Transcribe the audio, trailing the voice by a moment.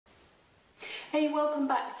Hey, welcome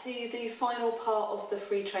back to the final part of the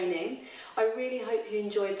free training. I really hope you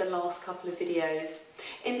enjoyed the last couple of videos.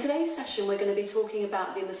 In today's session we're going to be talking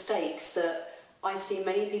about the mistakes that I see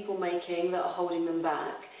many people making that are holding them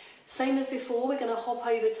back. Same as before, we're going to hop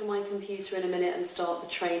over to my computer in a minute and start the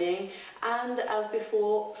training, and as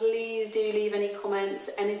before, please do leave any comments,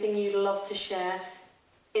 anything you'd love to share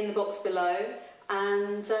in the box below,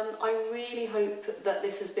 and I really hope that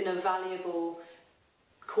this has been a valuable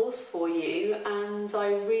course for you, and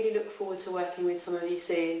I really look forward to working with some of you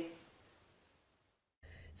soon.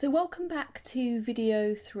 So welcome back to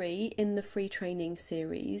video 3 in the free training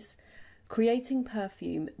series, Creating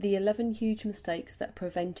Perfume, the 11 huge mistakes that are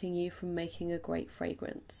preventing you from making a great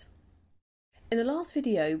fragrance. In the last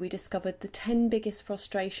video we discovered the 10 biggest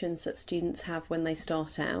frustrations that students have when they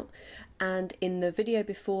start out, and in the video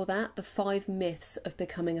before that, the 5 myths of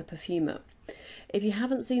becoming a perfumer. If you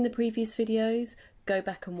haven't seen the previous videos, go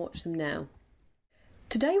back and watch them now.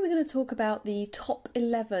 Today we're going to talk about the top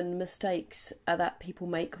 11 mistakes that people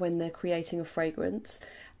make when they're creating a fragrance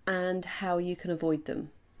and how you can avoid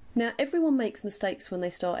them. Now, everyone makes mistakes when they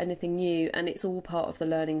start anything new, and it's all part of the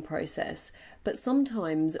learning process, but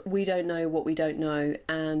sometimes we don't know what we don't know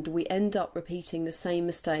and we end up repeating the same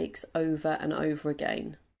mistakes over and over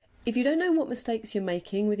again. If you don't know what mistakes you're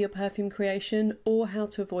making with your perfume creation or how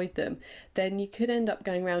to avoid them, then you could end up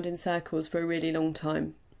going round in circles for a really long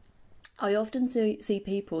time. I often see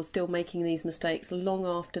people still making these mistakes long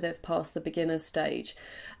after they've passed the beginner's stage,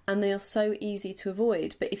 and they are so easy to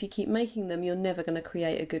avoid, but if you keep making them, you're never going to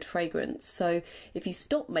create a good fragrance. So if you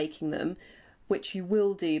stop making them, which you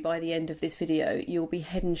will do by the end of this video, you'll be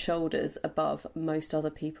head and shoulders above most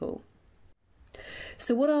other people.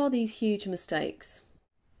 So what are these huge mistakes?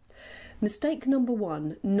 Mistake number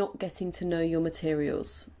 1, not getting to know your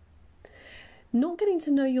materials. Not getting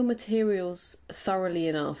to know your materials thoroughly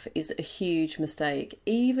enough is a huge mistake.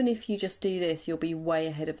 Even if you just do this, you'll be way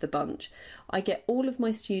ahead of the bunch. I get all of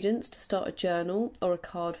my students to start a journal or a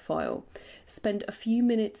card file. Spend a few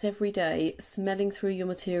minutes every day smelling through your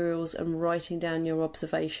materials and writing down your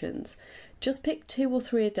observations. Just pick 2 or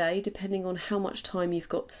 3 a day, depending on how much time you've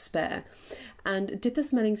got to spare. And dip a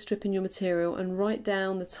smelling strip in your material and write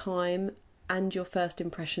down the time and your first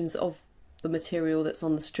impressions of the material that's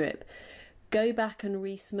on the strip. Go back and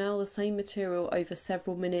re-smell the same material over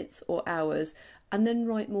several minutes or hours, and then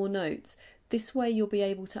write more notes. This way you'll be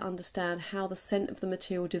able to understand how the scent of the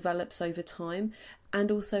material develops over time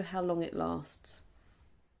and also how long it lasts.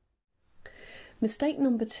 Mistake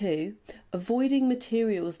number 2, avoiding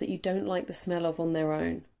materials that you don't like the smell of on their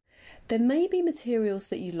own. There may be materials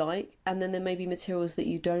that you like, and then there may be materials that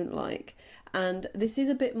you don't like, and this is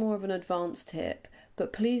a bit more of an advanced tip,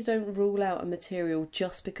 but please don't rule out a material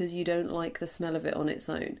just because you don't like the smell of it on its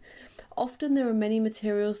own. Often there are many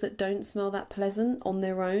materials that don't smell that pleasant on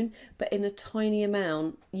their own, but in a tiny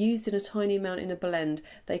amount, used in a tiny amount in a blend,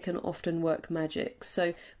 they can often work magic.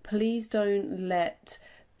 So please don't let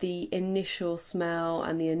the initial smell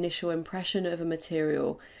and the initial impression of a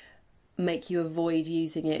material make you avoid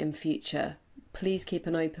using it in future. Please keep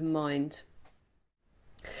an open mind.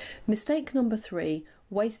 Mistake number 3,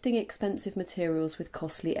 wasting expensive materials with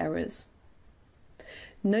costly errors.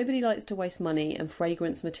 Nobody likes to waste money, and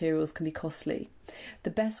fragrance materials can be costly.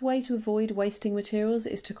 The best way to avoid wasting materials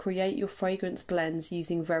is to create your fragrance blends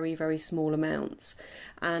using very, very small amounts.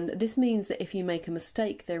 And this means that if you make a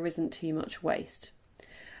mistake, there isn't too much waste.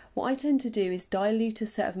 What I tend to do is dilute a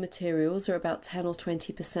set of materials, or about 10 or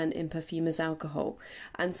 20% in perfumer's alcohol,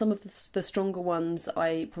 and some of the stronger ones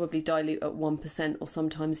I probably dilute at 1% or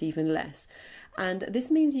sometimes even less. And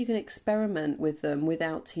this means you can experiment with them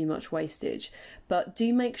without too much wastage, but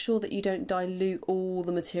do make sure that you don't dilute all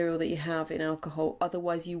the material that you have in alcohol,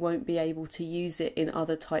 otherwise you won't be able to use it in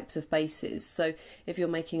other types of bases. So if you're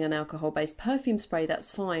making an alcohol-based perfume spray,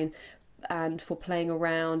 that's fine, and for playing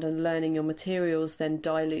around and learning your materials, then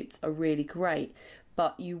dilutes are really great,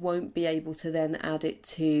 but you won't be able to then add it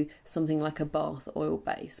to something like a bath oil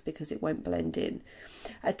base because it won't blend in.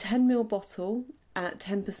 A 10 ml bottle at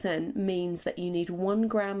 10% means that you need 1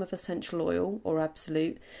 gram of essential oil or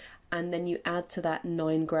absolute, and then you add to that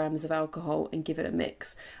 9 grams of alcohol and give it a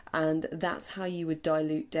mix, and that's how you would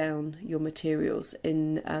dilute down your materials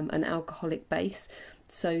in an alcoholic base,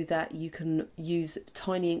 so that you can use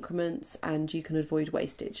tiny increments and you can avoid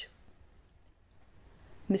wastage.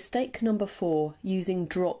 Mistake number 4, using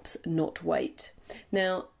drops, not weight.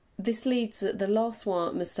 Now, The last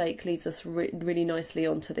one mistake leads us really nicely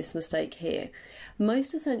onto this mistake here.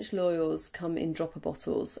 Most essential oils come in dropper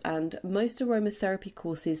bottles, and most aromatherapy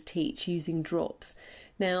courses teach using drops.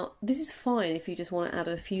 Now, this is fine if you just want to add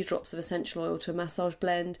a few drops of essential oil to a massage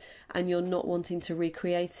blend and you're not wanting to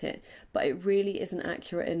recreate it, but it really isn't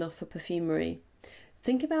accurate enough for perfumery.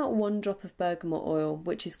 Think about 1 drop of bergamot oil,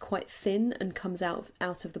 which is quite thin and comes out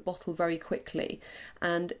of the bottle very quickly,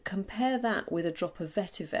 and compare that with a drop of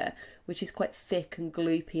vetiver, which is quite thick and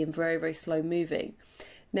gloopy and very, very slow moving.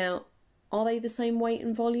 Now, are they the same weight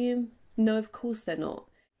and volume? No, of course they're not.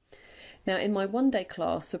 Now, in my one-day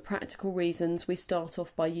class, for practical reasons, we start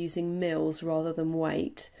off by using mils rather than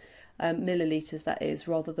weight. Millilitres, that is,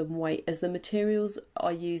 rather than weight, as the materials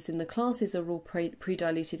I use in the classes are all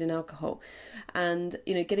pre-diluted in alcohol. And,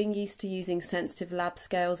 getting used to using sensitive lab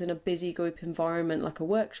scales in a busy group environment like a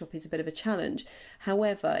workshop is a bit of a challenge.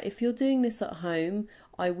 However, if you're doing this at home,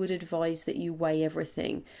 I would advise that you weigh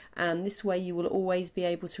everything, and this way you will always be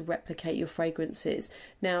able to replicate your fragrances.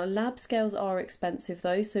 Now, lab scales are expensive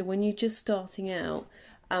though, so when you're just starting out,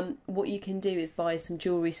 what you can do is buy some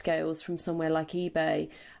jewellery scales from somewhere like eBay.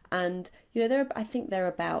 And I think they're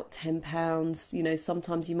about £10.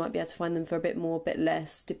 Sometimes you might be able to find them for a bit more, a bit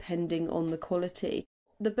less, depending on the quality.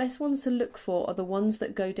 The best ones to look for are the ones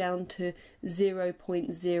that go down to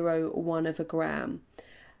 0.01 of a gram.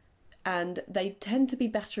 And they tend to be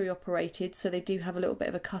battery operated, so they do have a little bit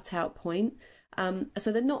of a cutout point.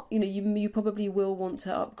 So they're not, you probably will want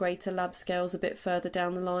to upgrade to lab scales a bit further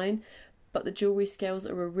down the line, but the jewellery scales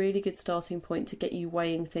are a really good starting point to get you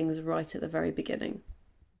weighing things right at the very beginning.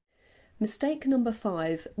 Mistake number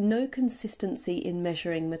 5, no consistency in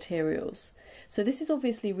measuring materials. So this is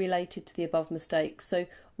obviously related to the above mistakes. So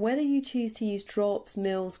whether you choose to use drops,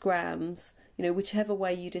 mils, grams, whichever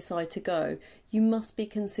way you decide to go, you must be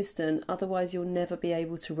consistent, otherwise you'll never be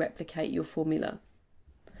able to replicate your formula.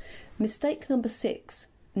 Mistake number 6,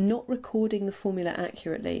 not recording the formula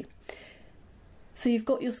accurately. So you've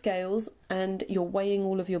got your scales and you're weighing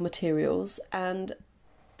all of your materials, and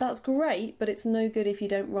that's great, but it's no good if you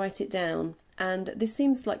don't write it down. And this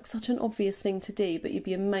seems like such an obvious thing to do, but you'd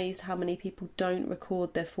be amazed how many people don't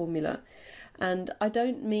record their formula. And I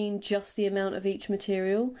don't mean just the amount of each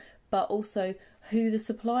material, but also who the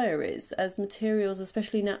supplier is, as materials,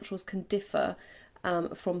 especially naturals, can differ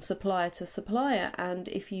from supplier to supplier. And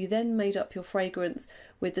if you then made up your fragrance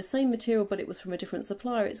with the same material but it was from a different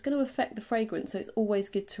supplier, it's going to affect the fragrance, so it's always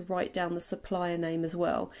good to write down the supplier name as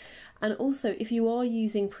well. And also, if you are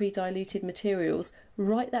using pre-diluted materials,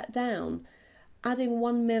 write that down. Adding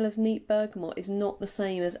 1 ml of neat bergamot is not the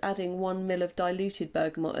same as adding 1 ml of diluted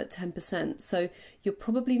bergamot at 10%, so you're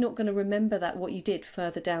probably not going to remember what you did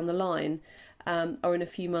further down the line or in a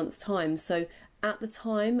few months' time. So at the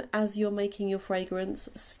time, as you're making your fragrance,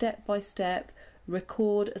 step by step,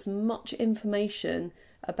 record as much information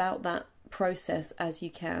about that process as you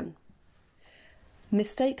can.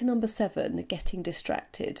 Mistake number 7, getting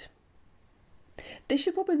distracted. This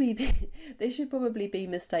should probably be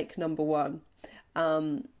mistake number 1,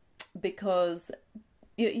 because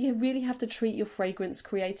you really have to treat your fragrance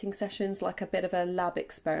creating sessions like a bit of a lab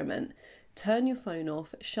experiment. Turn your phone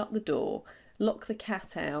off, shut the door, lock the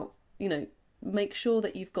cat out, make sure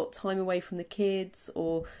that you've got time away from the kids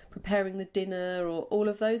or preparing the dinner or all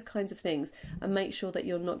of those kinds of things, and make sure that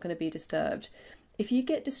you're not going to be disturbed. If you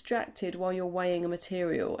get distracted while you're weighing a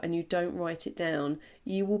material and you don't write it down,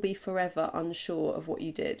 you will be forever unsure of what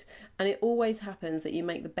you did. And it always happens that you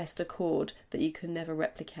make the best accord that you can never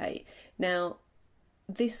replicate. Now,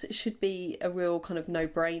 this should be a real kind of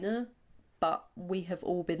no-brainer, but we have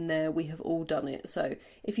all been there, we have all done it. So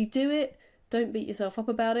if you do it, don't beat yourself up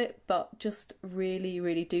about it, but just really,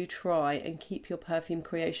 really do try and keep your perfume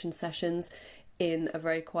creation sessions in a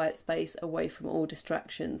very quiet space away from all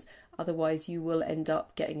distractions. Otherwise you will end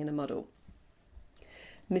up getting in a muddle.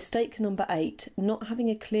 Mistake number 8, not having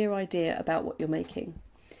a clear idea about what you're making.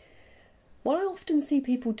 What I often see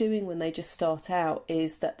people doing when they just start out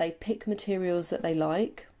is that they pick materials that they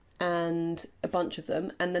like, and a bunch of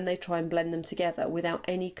them, and then they try and blend them together without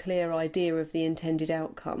any clear idea of the intended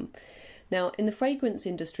outcome. Now, in the fragrance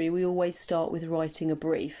industry, we always start with writing a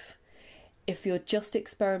brief. If you're just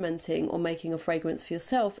experimenting or making a fragrance for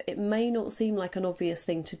yourself, it may not seem like an obvious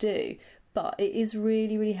thing to do, but it is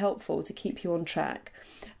really, really helpful to keep you on track.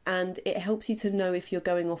 and it helps you to know if you're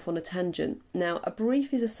going off on a tangent. Now, a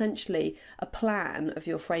brief is essentially a plan of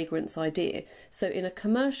your fragrance idea. So in a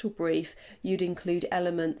commercial brief, you'd include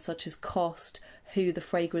elements such as cost, who the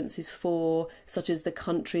fragrance is for, such as the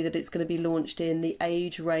country that it's going to be launched in, the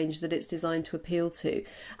age range that it's designed to appeal to.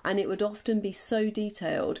 And it would often be so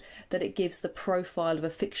detailed that it gives the profile of a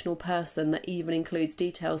fictional person that even includes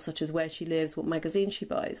details such as where she lives, what magazine she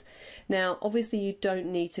buys. Now, obviously you don't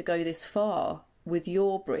need to go this far with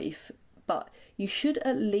your brief, but you should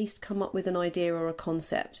at least come up with an idea or a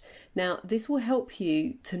concept. Now, this will help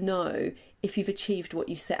you to know if you've achieved what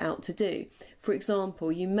you set out to do. For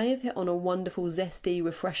example, you may have hit on a wonderful, zesty,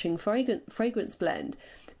 refreshing fragrance blend,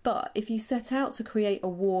 but if you set out to create a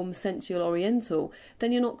warm, sensual oriental,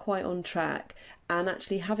 then you're not quite on track. And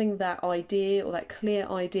actually having that idea or that clear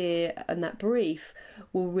idea and that brief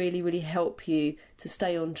will really, really help you to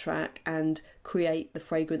stay on track and create the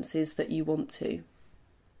fragrances that you want to.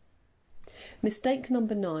 Mistake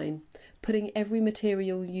number 9, putting every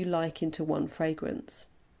material you like into one fragrance.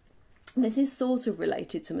 This is sort of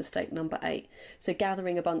related to mistake number 8. So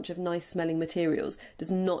gathering a bunch of nice smelling materials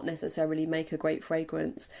does not necessarily make a great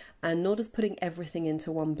fragrance, and nor does putting everything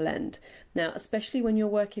into one blend. Now, especially when you're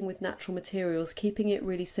working with natural materials, keeping it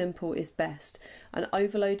really simple is best, and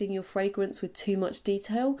overloading your fragrance with too much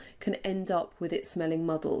detail can end up with it smelling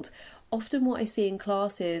muddled. Often what I see in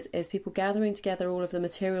classes is people gathering together all of the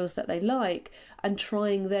materials that they like and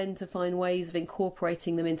trying then to find ways of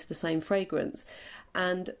incorporating them into the same fragrance.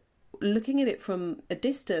 And looking at it from a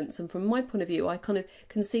distance and from my point of view, I kind of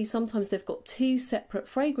can see sometimes they've got 2 separate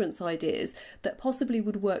fragrance ideas that possibly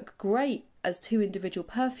would work great as 2 individual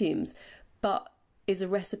perfumes, but is a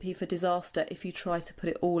recipe for disaster if you try to put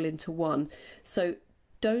it all into one. So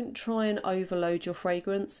don't try and overload your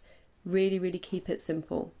fragrance. Really, really keep it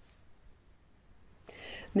simple.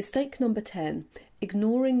 Mistake number 10,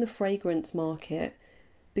 ignoring the fragrance market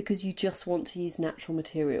because you just want to use natural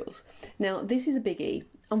materials. Now, this is a biggie.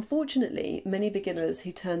 Unfortunately, many beginners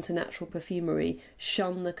who turn to natural perfumery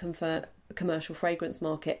shun the commercial fragrance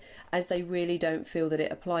market as they really don't feel that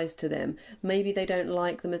it applies to them. Maybe they don't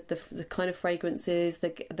like the kind of fragrances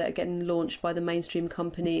that are getting launched by the mainstream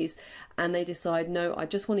companies, and they decide, no, I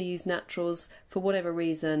just want to use naturals for whatever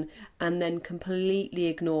reason, and then completely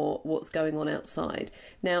ignore what's going on outside.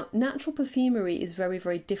 Now, natural perfumery is very,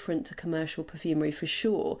 very different to commercial perfumery for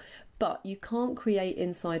sure, but you can't create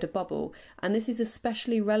inside a bubble, and this is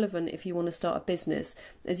especially relevant if you want to start a business,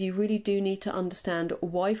 as you really do need to understand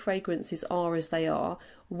why fragrances are as they are,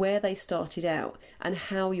 where they started out, and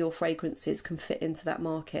how your fragrances can fit into that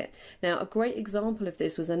market. Now, a great example of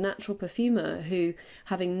this was a natural perfumer who,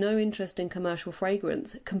 having no interest in commercial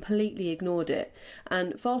fragrance, completely ignored it.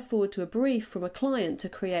 And fast forward to a brief from a client to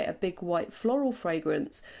create a big white floral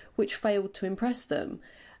fragrance, which failed to impress them.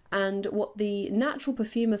 And what the natural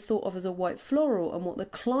perfumer thought of as a white floral and what the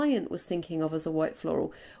client was thinking of as a white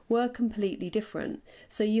floral were completely different.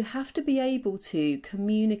 So you have to be able to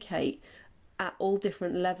communicate at all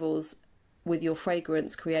different levels with your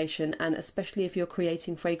fragrance creation, and especially if you're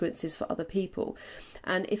creating fragrances for other people.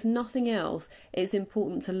 And if nothing else, it's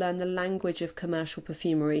important to learn the language of commercial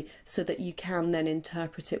perfumery so that you can then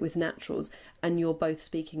interpret it with naturals and you're both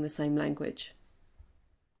speaking the same language.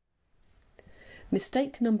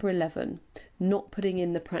 Mistake number 11, not putting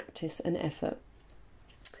in the practice and effort.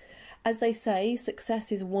 As they say,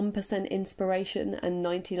 success is 1% inspiration and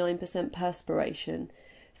 99% perspiration.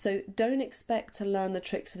 So don't expect to learn the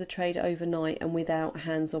tricks of the trade overnight and without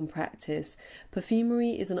hands-on practice.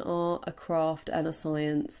 Perfumery is an art, a craft and a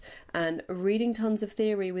science, and reading tons of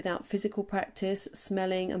theory without physical practice,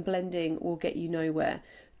 smelling and blending will get you nowhere.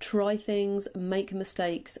 Try things, make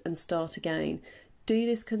mistakes and start again. Do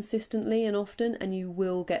this consistently and often and you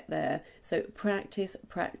will get there. So practice,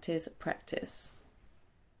 practice, practice.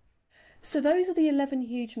 So those are the 11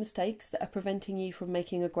 huge mistakes that are preventing you from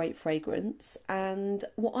making a great fragrance. And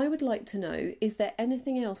what I would like to know, is there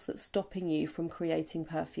anything else that's stopping you from creating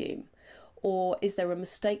perfume? Or is there a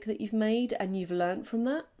mistake that you've made and you've learnt from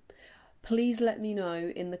that? Please let me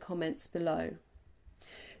know in the comments below.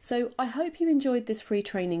 So I hope you enjoyed this free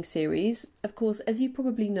training series. Of course, as you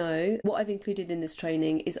probably know, what I've included in this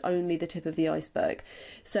training is only the tip of the iceberg.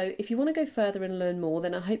 So if you want to go further and learn more,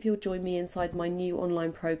 then I hope you'll join me inside my new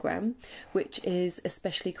online program, which is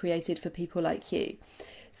especially created for people like you.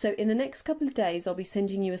 So in the next couple of days, I'll be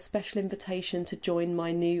sending you a special invitation to join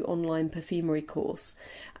my new online perfumery course.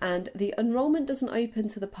 And the enrolment doesn't open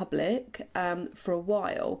to the public for a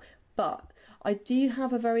while, but I do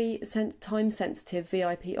have a very time-sensitive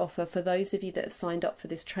VIP offer for those of you that have signed up for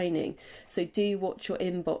this training, so do watch your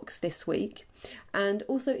inbox this week. And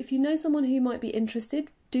also, if you know someone who might be interested,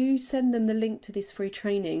 do send them the link to this free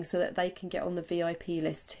training so that they can get on the VIP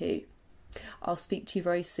list too. I'll speak to you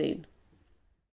very soon.